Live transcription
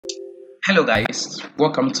Hello guys,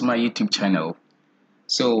 welcome to my YouTube channel.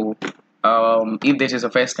 So, if this is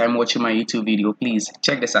the first time watching my YouTube video, please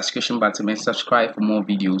check the subscription button and subscribe for more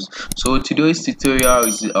videos. So today's tutorial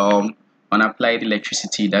is on applied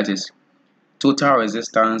electricity, that is total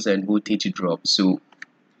resistance and voltage drop. So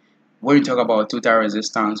when we talk about total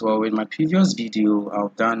resistance, well, in my previous video,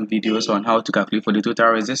 I've done videos on how to calculate for the total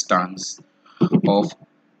resistance of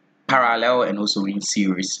parallel and also in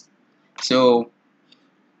series. So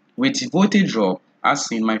with voltage drop,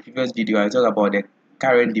 as in my previous video, I talked about the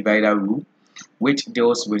current divider rule, which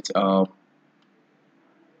deals with the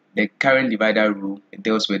current divider rule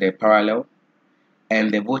deals with the parallel,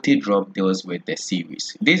 and the voltage drop deals with the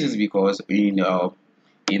series. This is because in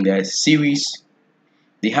the series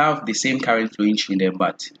they have the same current flowing through them,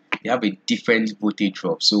 but they have a different voltage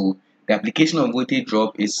drop. So the application of voltage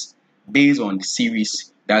drop is based on the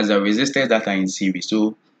series. That's the resistors that are in series.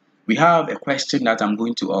 So we have a question that we're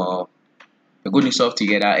going to solve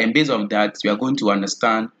together, and based on that we are going to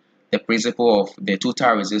understand the principle of the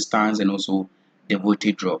total resistance and also the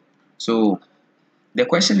voltage drop. So the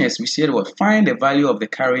question is, we said what, find the value of the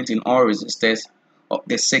current in all resistors of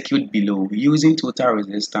the circuit below using total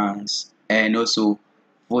resistance and also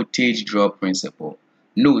voltage drop principle.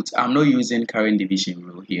 Note, I'm not using current division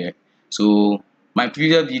rule here. So my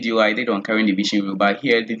previous video I did on current division rule, but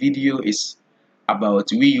here the video is about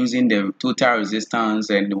we using the total resistance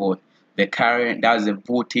and what the current, that's the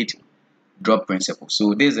voltage drop principle.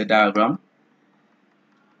 So this is a diagram.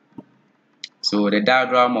 So the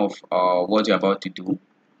diagram of what you're about to do.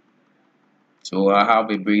 So I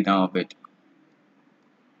have a breakdown of it.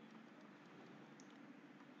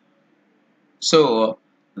 So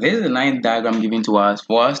this is a nice diagram given to us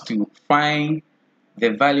for us to find the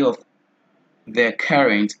value of the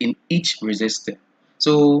current in each resistor.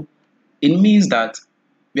 So it means that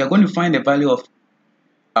we are going to find the value of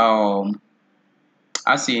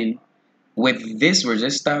as in with this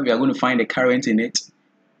resistor we are going to find the current in it,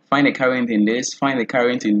 find the current in this, find the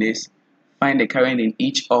current in this, find the current in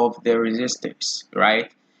each of the resistors,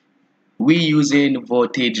 right? We using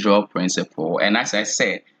voltage drop principle, and as I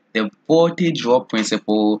said, the voltage drop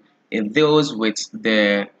principle, it deals with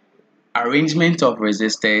the arrangement of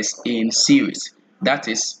resistors in series. That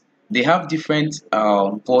is, they have different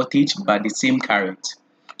voltage but the same current.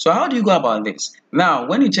 So how do you go about this? Now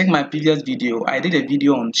when you check my previous video, I did a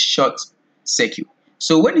video on short circuit.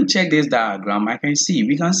 So when you check this diagram, we can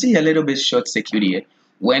see a little bit short circuit here.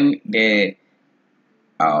 When the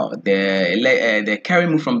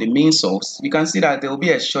current move from the main source, you can see that there will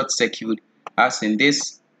be a short circuit, as in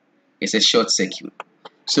this is a short circuit.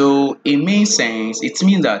 So in main sense, it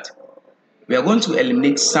means that we are going to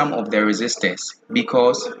eliminate some of the resistors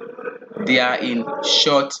because they have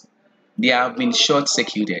been short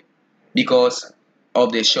circuited because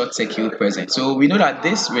of the short circuit present. So we know that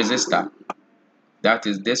this resistor, that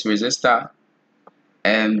is this resistor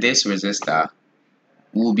and this resistor,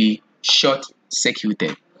 will be short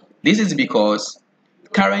circuited. This is because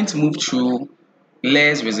current move through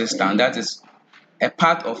less resistance, that is a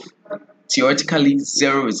part of theoretically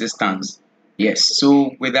zero resistance. Yes,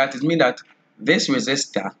 so with that it means that this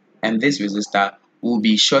resistor and this resistor will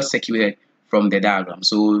be short circuited from the diagram.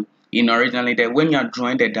 So originally when you are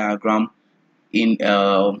drawing the diagram in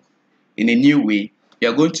a new way, you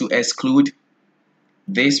are going to exclude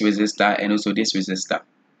this resistor and also this resistor.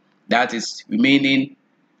 That is remaining.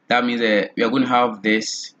 That means we are going to have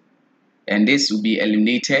this, and this will be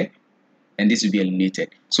eliminated, and this will be eliminated.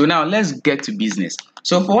 So now let's get to business.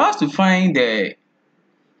 So for us to find the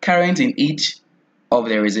current in each of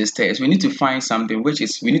the resistors, we need to find something, which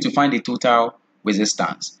is we need to find the total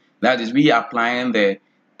resistance. That is, we are applying the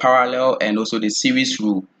parallel and also the series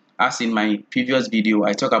rule. As in my previous video,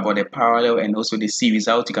 I talked about the parallel and also the series,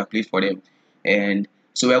 how to calculate for them. And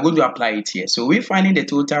so we are going to apply it here. So we're finding the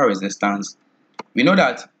total resistance. We know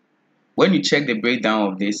that when you check the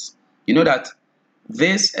breakdown of this, you know that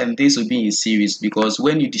this and this will be in series, because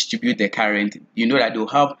when you distribute the current, you know that they'll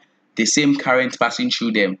have the same current passing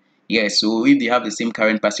through them. Yes, so if they have the same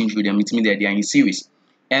current passing through them, it means that they are in series,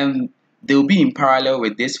 and they'll be in parallel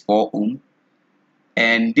with this 4 ohm,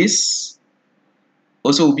 and this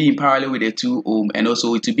also will be in parallel with the 2 ohm, and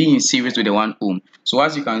also it will be in series with the 1 ohm. So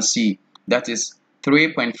as you can see, that is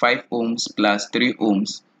 3.5 ohms plus 3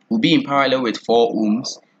 ohms will be in parallel with 4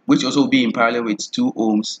 ohms, which also will be in parallel with 2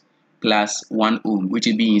 ohms plus 1 ohm, which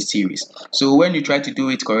will be in series. So when you try to do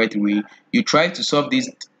it correctly, you try to solve this,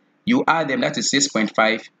 you add them, that is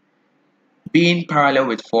 6.5 being parallel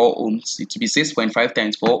with 4 ohms, it will be 6.5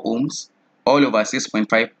 times 4 ohms all over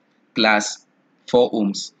 6.5 plus 4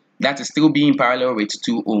 ohms. That is still being parallel with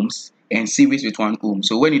 2 ohms and series with 1 ohm.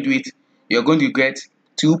 So when you do it, you're going to get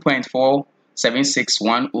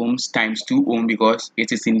 2.4761 ohms times 2 ohm because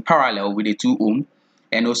it is in parallel with the 2 ohm,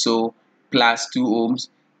 and also plus 2 ohms.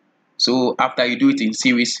 So after you do it in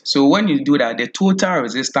series, so when you do that, the total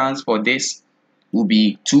resistance for this will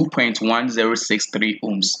be 2.1063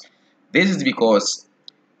 ohms. This is because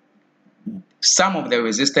some of the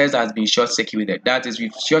resistors has been short circuited. That is,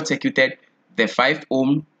 we've short circuited the 5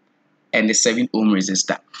 ohm and the 7 ohm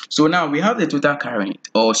resistor. So now we have the total current,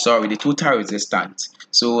 or sorry, the total resistance.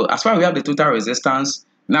 So as far as we have the total resistance,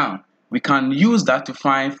 now we can use that to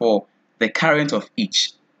find for the current of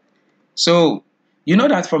each. So you know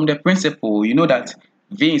that from the principle, you know that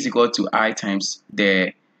V is equal to I times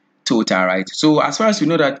the total, right? So as far as you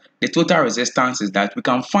know that the total resistance is that, we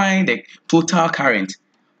can find the total current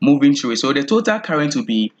moving through it. So the total current will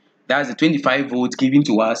be, that's the 25 volts given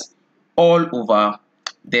to us all over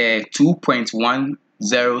the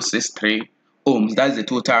 2.1063 ohms. That's the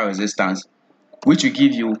total resistance, which will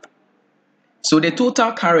give you, so the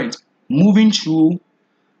total current moving through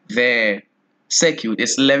the circuit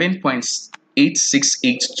is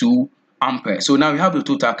 11.8682 ampere. So now we have the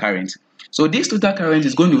total current. So this total current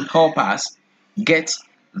is going to help us get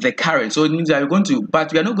the current. So it means that we're going to,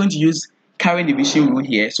 but we are not going to use current division rule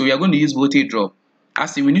here. So we are going to use voltage drop.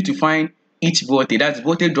 As in, we need to find each voltage. That's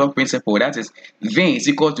voltage drop principle. That is, V is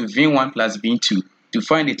equal to V1 plus V2 to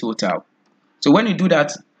find the total. So when you do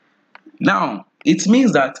that, now it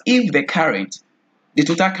means that if the current, the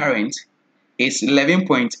total current is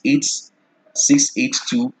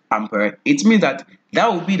 11.8682 ampere, it means that that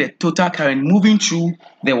will be the total current moving through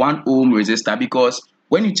the 1 ohm resistor, because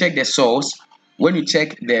when you check the source, when you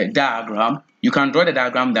check the diagram, you can draw the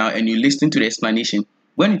diagram down and you listen to the explanation.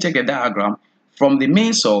 When you check the diagram, from the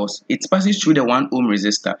main source, it passes through the 1 ohm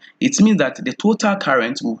resistor. It means that the total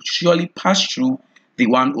current will surely pass through the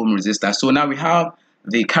 1 ohm resistor. So now we have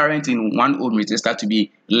the current in 1 ohm resistor to be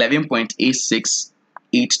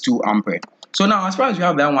 11.8682 ampere. So now as far as you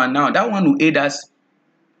have that one, now that one will aid us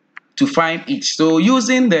to find each. So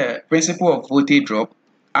using the principle of voltage drop,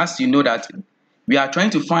 as you know that we are trying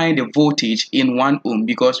to find the voltage in 1 ohm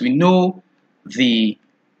because we know the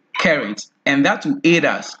current, and that will aid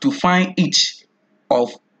us to find each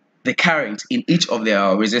of the current in each of the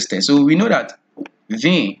resistors. So we know that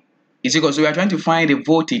V is equal, so we are trying to find the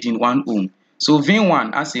voltage in 1 ohm. So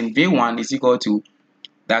V1, as in V1 is equal to,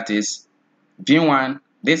 that is V1,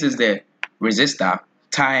 this is the resistor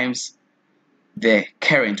times the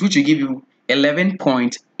current, which will give you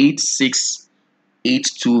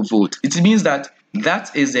 11.8682 volt. It means that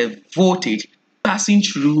that is the voltage passing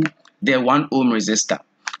through the 1 ohm resistor.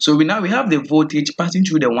 So we have the voltage passing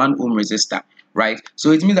through the 1 ohm resistor, right?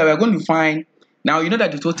 So it means that we are going to find, now you know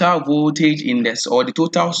that the total voltage in this, or the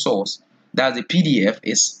total source, that's the PDF,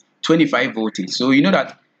 is 25 voltage. So you know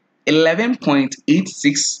that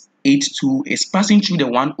 11.8682 is passing through the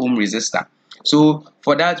 1 ohm resistor. So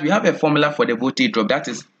for that, we have a formula for the voltage drop. That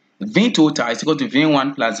is, V total is equal to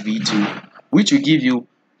V1 plus V2, which will give you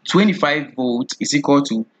 25 volts is equal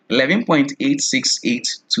to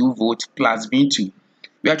 11.8682 volt plus V2.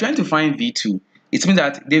 We are trying to find V2. It means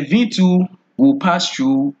that the V2 will pass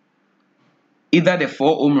through either the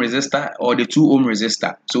 4 ohm resistor or the 2 ohm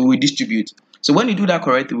resistor. So we distribute. So when you do that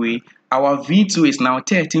correct way, our V2 is now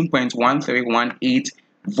 13.1318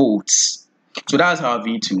 volts. So that's our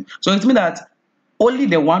V2. So it means that only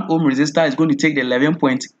the 1 ohm resistor is going to take the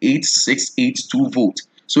 11.8682 volt.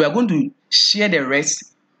 So we are going to share the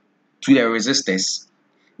rest to the resistors.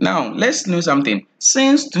 Now let's know something.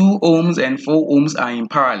 Since 2 ohms and 4 ohms are in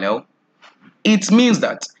parallel, it means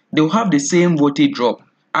that they will have the same voltage drop,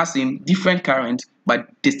 as in different current but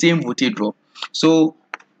the same voltage drop. So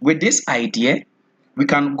with this idea, we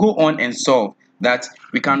can go on and solve that.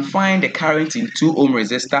 We can find the current in 2 ohm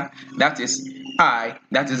resistor, that is I,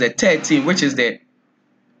 that is the 13, which is the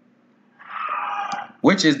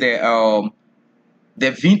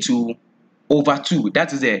V2 over 2,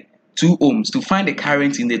 that is the 2 ohms, to find the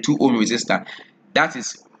current in the 2 ohm resistor. That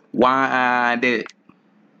is why the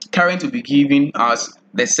current will be giving us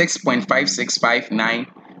the 6.5659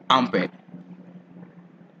 ampere.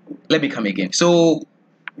 Let me come again. So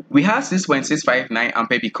we have 6.659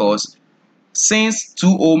 ampere because since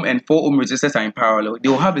 2 ohm and 4 ohm resistors are in parallel, they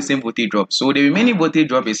will have the same voltage drop. So the remaining voltage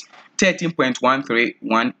drop is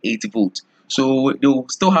 13.1318 volts. So they will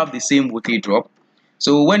still have the same voltage drop.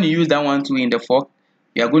 So when you use that one too in the fork,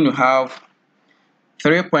 you are going to have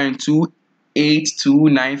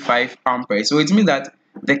 3.28295 ampere. So it means that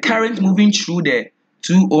the current moving through the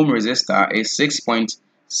 2 ohm resistor is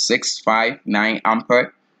 6.659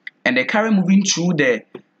 ampere, and the current moving through the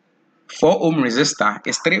 4 ohm resistor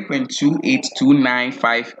is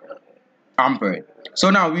 3.28295 ampere. So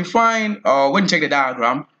now we find, when you check the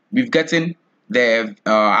diagram, we've gotten the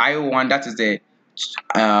IO1, that is the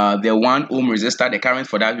 1 ohm resistor, the current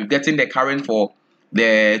for that. We've gotten the current for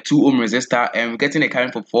the 2 ohm resistor, and we're getting the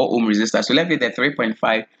current for 4 ohm resistor. So let's get the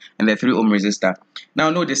 3.5 and the 3 ohm resistor. Now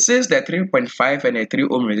notice, since the 3.5 and the 3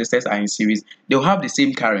 ohm resistors are in series, they'll have the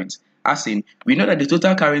same current. As in, we know that the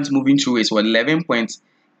total current moving through is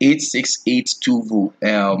 11.8682 volt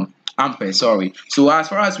ampere. Sorry. So as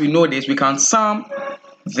far as we know this, we can sum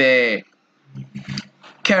the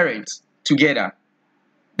current together.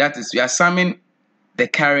 That is, we are summing the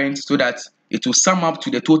current so that it will sum up to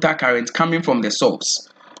the total current coming from the source.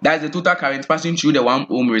 That is the total current passing through the 1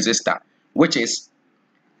 ohm resistor, which is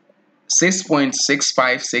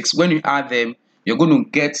 6.656. When you add them, you're going to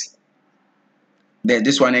get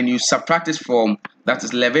this one, and you subtract it from that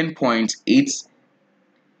is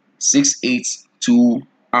 11.8682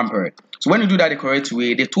 ampere. So when you do that the correct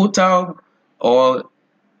way, the total or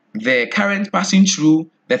the current passing through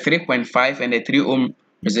the 3.5 and the 3 ohm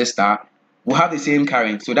resistor will have the same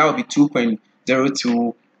current. So that will be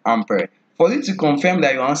 2.02 ampere. For you to confirm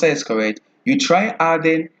that your answer is correct, you try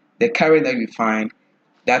adding the current that you find,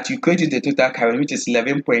 that you create the total current, which is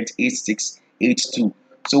 11.8682.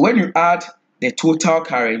 So when you add the total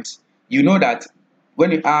current, you know that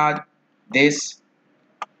when you add this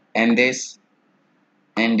and this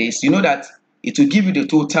and this, you know that it will give you the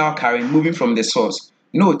total current moving from the source.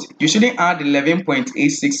 Note, you shouldn't add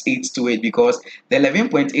 11.868 to it, because the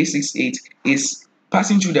 11.868 is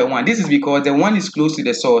passing through the 1. This is because the 1 is close to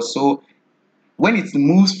the source. So when it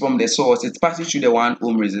moves from the source, it's passing through the 1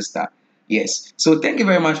 ohm resistor. Yes. So thank you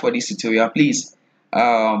very much for this tutorial. Please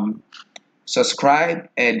subscribe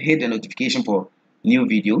and hit the notification for new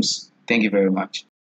videos. Thank you very much.